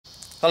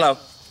Hello,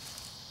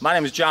 my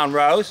name is John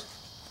Rose,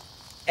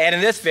 and in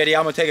this video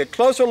I'm going to take a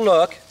closer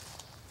look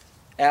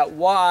at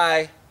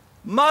why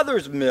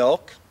mother's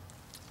milk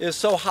is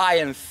so high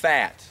in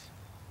fat.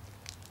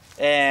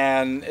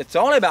 And it's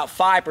only about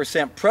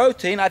 5%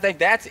 protein. I think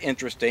that's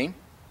interesting.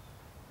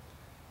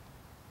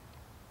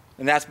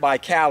 And that's by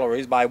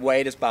calories. By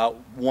weight, it's about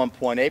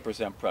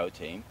 1.8%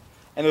 protein.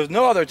 And there's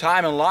no other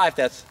time in life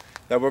that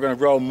we're going to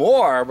grow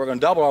more. We're going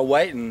to double our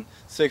weight in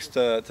 6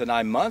 to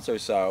 9 months or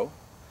so.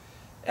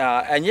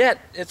 And yet,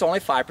 it's only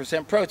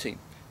 5% protein.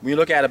 When you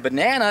look at a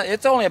banana,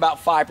 it's only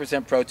about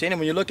 5% protein. And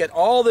when you look at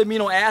all the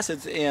amino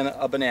acids in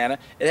a banana,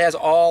 it has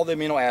all the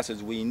amino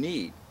acids we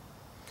need.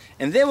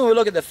 And then when we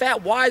look at the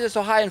fat, why is it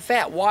so high in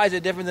fat? Why is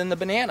it different than the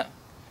banana?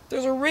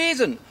 There's a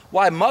reason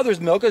why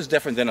mother's milk is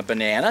different than a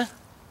banana.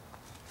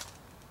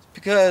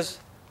 Because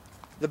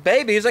the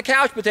baby is a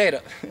couch potato.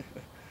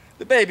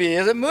 The baby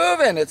isn't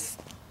moving. It's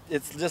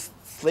just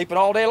sleeping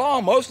all day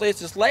long. Mostly it's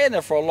just laying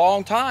there for a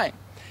long time.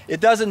 It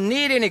doesn't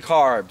need any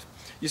carbs.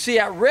 You see,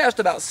 at rest,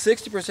 about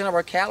 60% of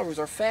our calories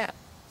are fat.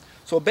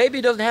 So a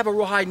baby doesn't have a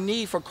real high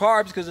need for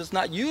carbs because it's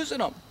not using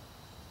them.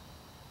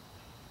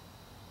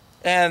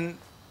 And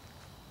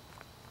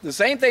the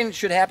same thing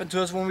should happen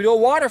to us when we do a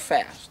water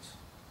fast.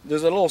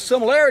 There's a little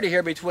similarity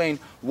here between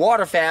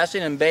water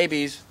fasting and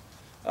babies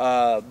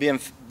being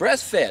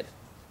breastfed.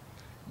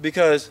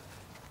 Because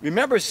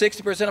remember,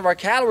 60% of our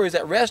calories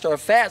at rest are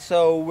fat,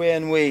 so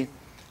when we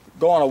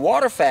go on a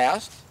water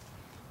fast,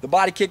 the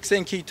body kicks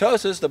in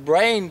ketosis, the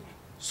brain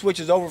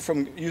switches over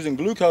from using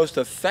glucose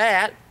to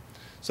fat,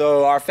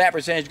 so our fat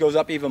percentage goes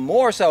up even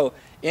more. So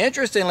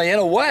interestingly, in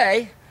a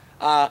way,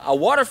 a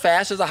water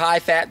fast is a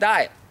high-fat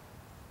diet,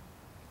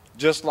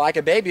 just like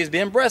a baby is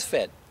being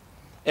breastfed.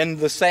 And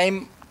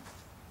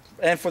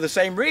for the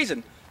same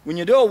reason, when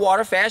you do a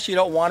water fast, you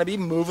don't want to be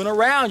moving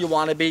around. You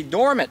want to be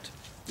dormant,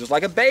 just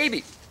like a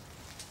baby.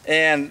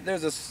 And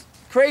there's this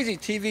crazy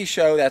TV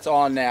show that's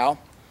on now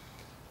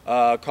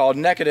called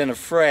Naked and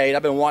Afraid.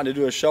 I've been wanting to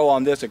do a show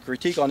on this, a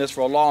critique on this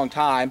for a long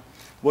time.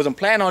 Wasn't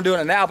planning on doing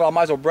it now, but I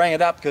might as well bring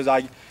it up because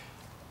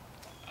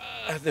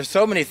there's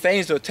so many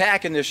things to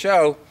attack in this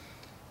show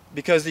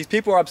because these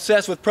people are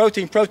obsessed with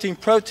protein, protein,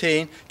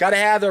 protein. Got to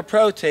have their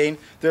protein.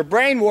 They're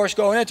brainwashed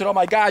going into it. Oh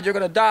my God, you're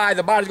going to die.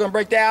 The body's going to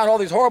break down. All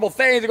these horrible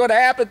things are going to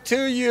happen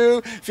to you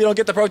if you don't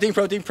get the protein,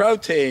 protein,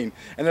 protein.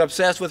 And they're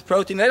obsessed with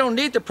protein. They don't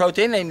need the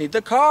protein. They need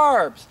the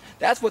carbs.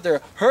 That's what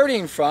they're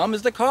hurting from,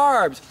 is the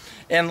carbs.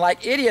 And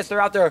like idiots, they're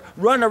out there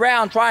running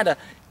around trying to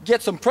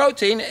get some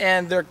protein,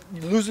 and they're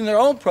losing their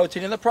own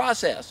protein in the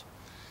process.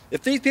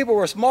 If these people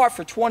were smart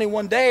for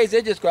 21 days,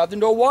 they'd just go out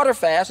and do a water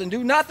fast and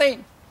do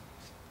nothing.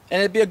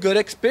 And it'd be a good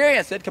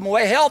experience. They'd come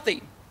away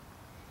healthy.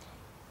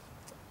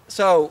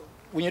 So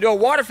when you do a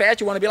water fast,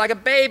 you want to be like a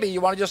baby. You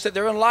want to just sit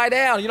there and lie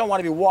down. You don't want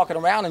to be walking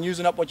around and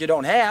using up what you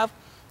don't have.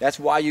 That's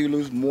why you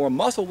lose more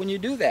muscle when you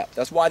do that.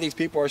 That's why these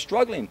people are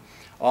struggling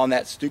on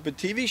that stupid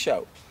TV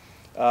show.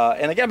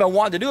 And again, I've been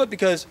wanting to do it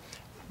because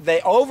they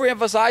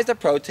overemphasize the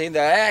protein. They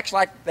act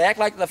like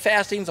the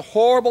fasting's a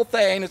horrible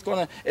thing. It's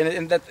going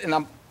to, and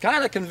I'm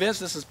kind of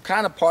convinced this is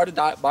kind of part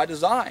of by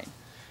design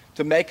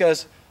to make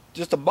us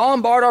just to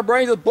bombard our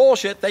brains with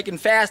bullshit, thinking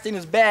fasting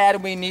is bad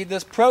and we need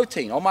this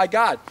protein. Oh my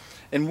God.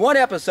 In one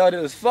episode, it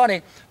was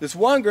funny, this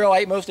one girl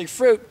ate mostly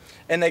fruit,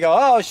 and they go,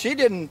 oh, she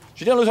didn't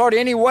lose hardly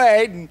any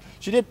weight, and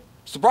she did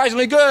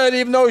surprisingly good,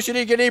 even though she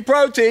didn't get any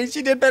protein.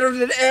 She did better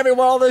than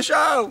everyone on the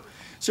show.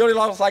 She only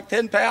lost like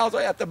 10 pounds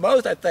at the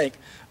most, I think.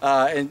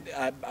 And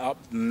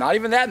not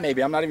even that,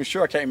 maybe. I'm not even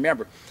sure. I can't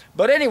remember.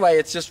 But anyway,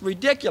 it's just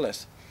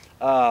ridiculous.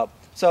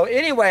 So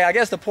anyway, I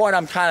guess the point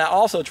I'm kind of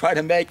also trying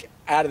to make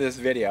out of this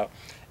video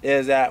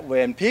is that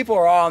when people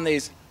are on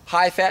these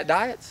high-fat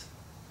diets,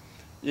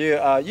 you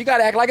got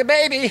to act like a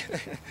baby.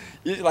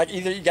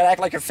 Either you got to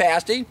act like you're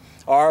fasting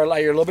or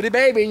like you're a little bitty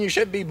baby, and you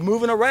shouldn't be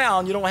moving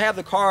around. You don't have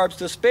the carbs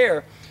to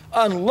spare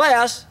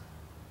unless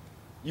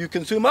you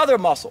consume other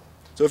muscle.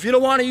 So if you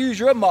don't want to use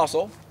your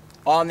muscle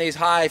on these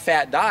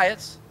high-fat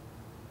diets,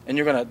 and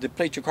you're going to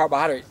deplete your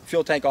carbohydrate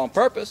fuel tank on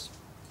purpose,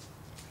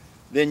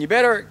 then you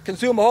better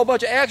consume a whole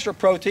bunch of extra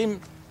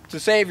protein to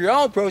save your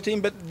own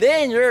protein, but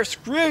then you're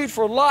screwed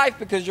for life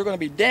because you're going to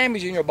be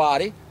damaging your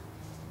body,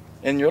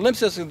 and your lymph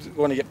system is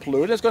going to get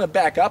polluted. It's going to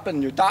back up,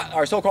 and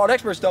our so-called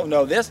experts don't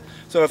know this.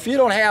 So if you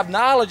don't have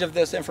knowledge of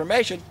this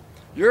information,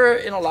 you're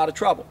in a lot of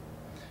trouble.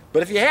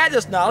 But if you had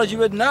this knowledge, you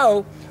would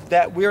know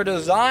that we're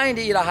designed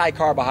to eat a high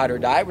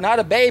carbohydrate diet. We're not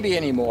a baby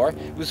anymore.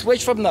 We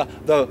switched from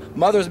the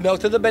mother's milk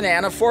to the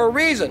banana for a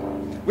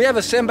reason. We have a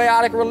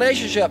symbiotic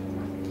relationship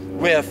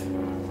with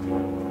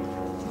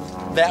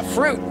that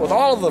fruit, with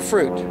all of the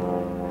fruit.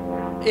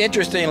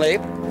 Interestingly,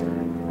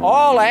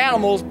 all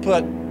animals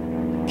put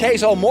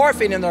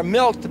casomorphine in their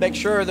milk to make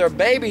sure their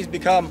babies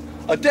become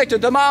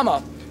addicted to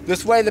mama.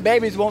 This way the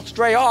babies won't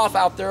stray off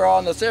out there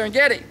on the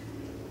Serengeti.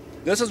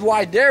 This is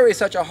why dairy is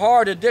such a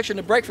hard addiction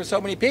to break for so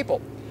many people.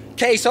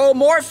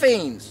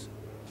 Casomorphines.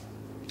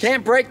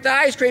 Can't break the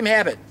ice cream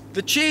habit,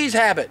 the cheese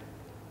habit,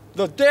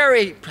 the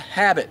dairy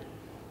habit.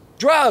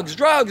 Drugs,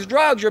 drugs,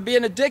 drugs. You're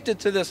being addicted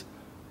to this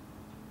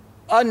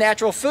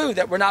unnatural food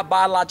that we're not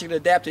biologically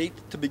adapted to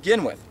eat to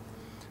begin with.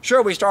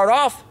 Sure, we start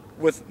off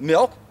with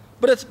milk,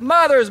 but it's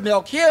mother's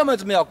milk,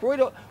 human's milk.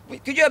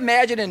 Could you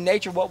imagine in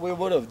nature what we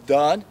would have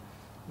done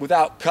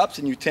without cups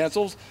and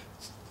utensils,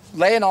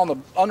 laying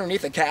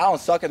underneath a cow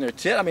and sucking their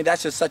tit? I mean,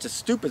 that's just such a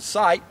stupid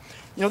sight.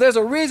 You know, there's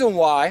a reason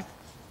why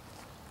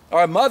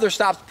our mother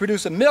stops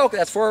producing milk.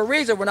 That's for a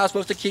reason. We're not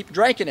supposed to keep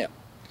drinking it.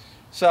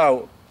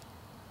 So,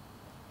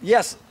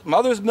 yes,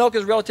 mother's milk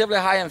is relatively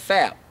high in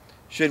fat.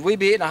 Should we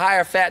be eating a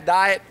higher fat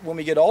diet when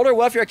we get older?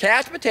 Well, if you're a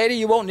couch potato,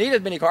 you won't need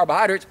as many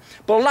carbohydrates.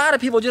 But a lot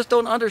of people just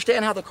don't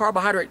understand how the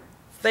carbohydrate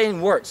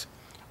thing works.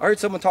 I heard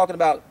someone talking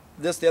about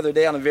this the other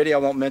day on a video.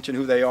 I won't mention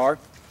who they are.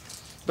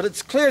 But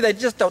it's clear they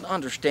just don't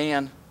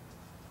understand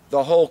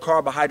the whole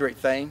carbohydrate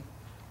thing.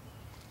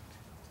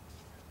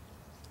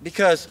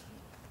 Because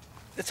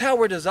it's how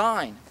we're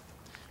designed.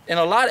 And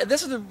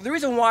this is the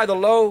reason why the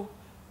low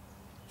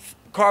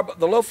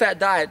fat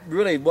diet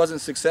really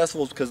wasn't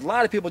successful, because a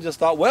lot of people just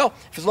thought, well,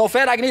 if it's low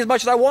fat, I can eat as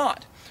much as I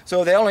want.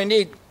 So they only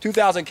need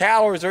 2,000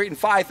 calories, they're eating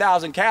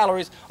 5,000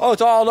 calories. Oh,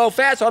 it's all low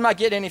fat, so I'm not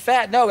getting any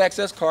fat. No,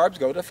 excess carbs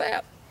go to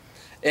fat.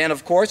 And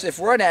of course, if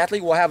we're an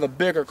athlete, we'll have a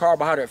bigger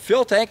carbohydrate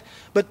fuel tank.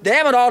 But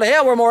damn it all to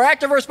hell, we're more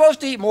active. We're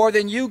supposed to eat more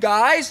than you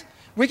guys.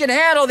 We can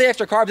handle the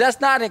extra carbs.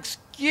 That's not an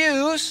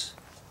excuse,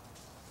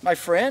 my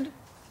friend,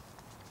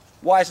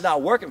 why it's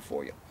not working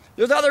for you.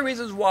 There's other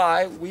reasons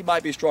why we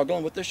might be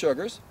struggling with the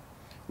sugars.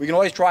 We can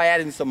always try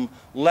adding some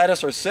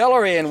lettuce or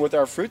celery in with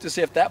our fruit to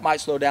see if that might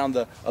slow down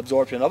the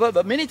absorption of it.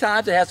 But many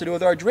times it has to do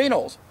with our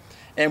adrenals.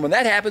 And when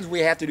that happens, we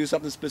have to do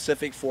something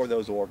specific for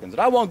those organs. And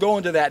I won't go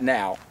into that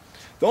now.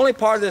 The only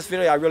part of this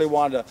video I really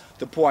wanted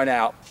to point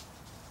out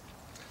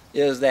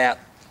is that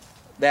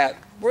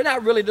we're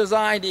not really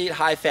designed to eat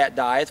high-fat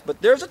diets,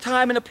 but there's a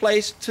time and a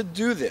place to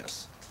do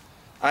this.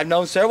 I've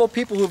known several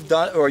people who've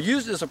done or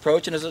used this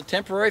approach, and as a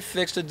temporary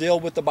fix to deal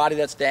with the body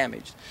that's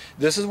damaged.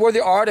 This is where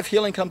the art of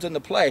healing comes into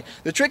play.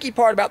 The tricky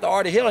part about the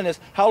art of healing is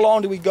how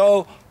long do we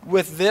go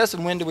with this,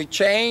 and when do we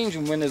change,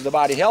 and when is the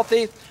body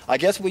healthy? I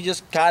guess we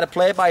just kind of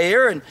play it by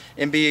ear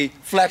and be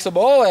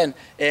flexible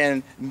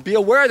and be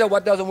aware that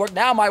what doesn't work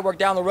now might work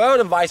down the road,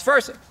 and vice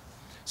versa.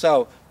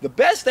 So the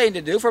best thing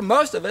to do for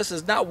most of us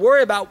is not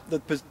worry about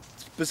the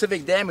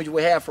specific damage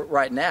we have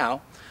right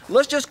now.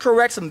 Let's just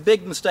correct some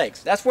big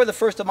mistakes. That's where the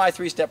first of my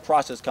three-step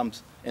process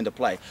comes into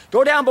play.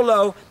 Go down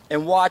below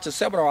and watch a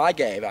seminar I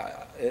gave.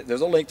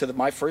 There's a link to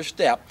my first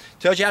step.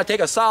 Tells you how to take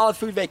a solid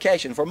food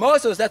vacation. For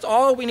most of us, that's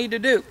all we need to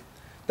do.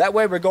 That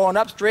way we're going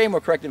upstream, we're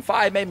correcting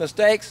 5 main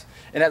mistakes,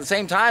 and at the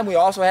same time we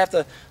also have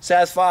to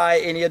satisfy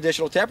any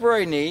additional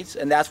temporary needs,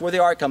 and that's where the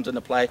art comes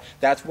into play.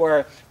 That's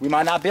where we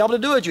might not be able to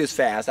do a juice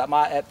fast. That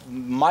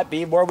might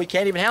be where we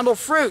can't even handle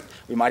fruit.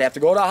 We might have to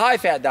go to a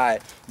high-fat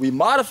diet. We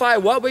modify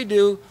what we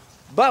do,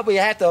 but we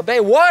have to obey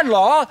one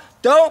law: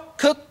 don't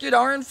cook your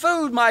darn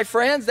food, my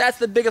friends. That's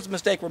the biggest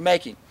mistake we're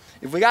making.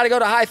 If we got to go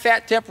to high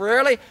fat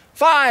temporarily,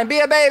 fine, be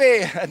a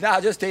baby. No,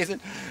 just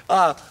teasing.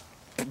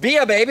 Be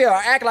a baby, or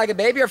act like a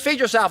baby, or feed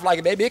yourself like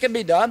a baby. It can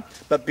be done,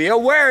 but be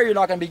aware you're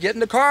not going to be getting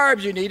the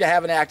carbs you need to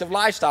have an active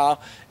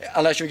lifestyle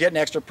unless you're getting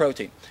extra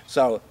protein.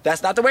 So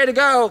that's not the way to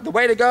go. The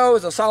way to go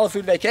is a solid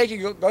food vacation.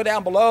 You go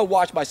down below,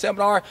 watch my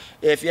seminar.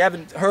 If you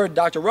haven't heard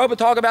Dr. Roba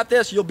talk about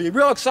this, you'll be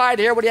real excited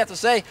to hear what he has to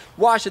say.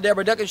 Watch the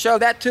Deborah Duncan Show.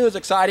 That too is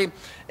exciting.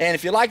 And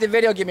if you like the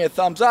video, give me a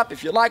thumbs up.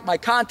 If you like my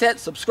content,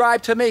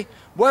 subscribe to me.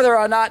 Whether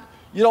or not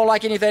you don't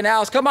like anything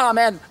else, come on,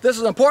 man. This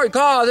is an important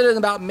cause. It isn't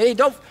about me.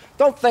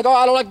 Don't think, oh,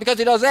 I don't like it because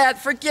he does that.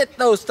 Forget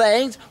those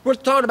things. We're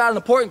talking about an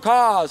important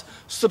cause.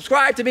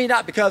 Subscribe to me,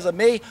 not because of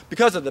me,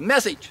 because of the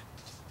message.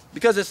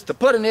 Because it's to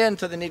put an end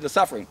to the needless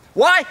suffering.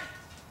 Why?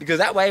 Because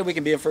that way we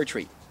can be in for a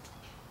treat.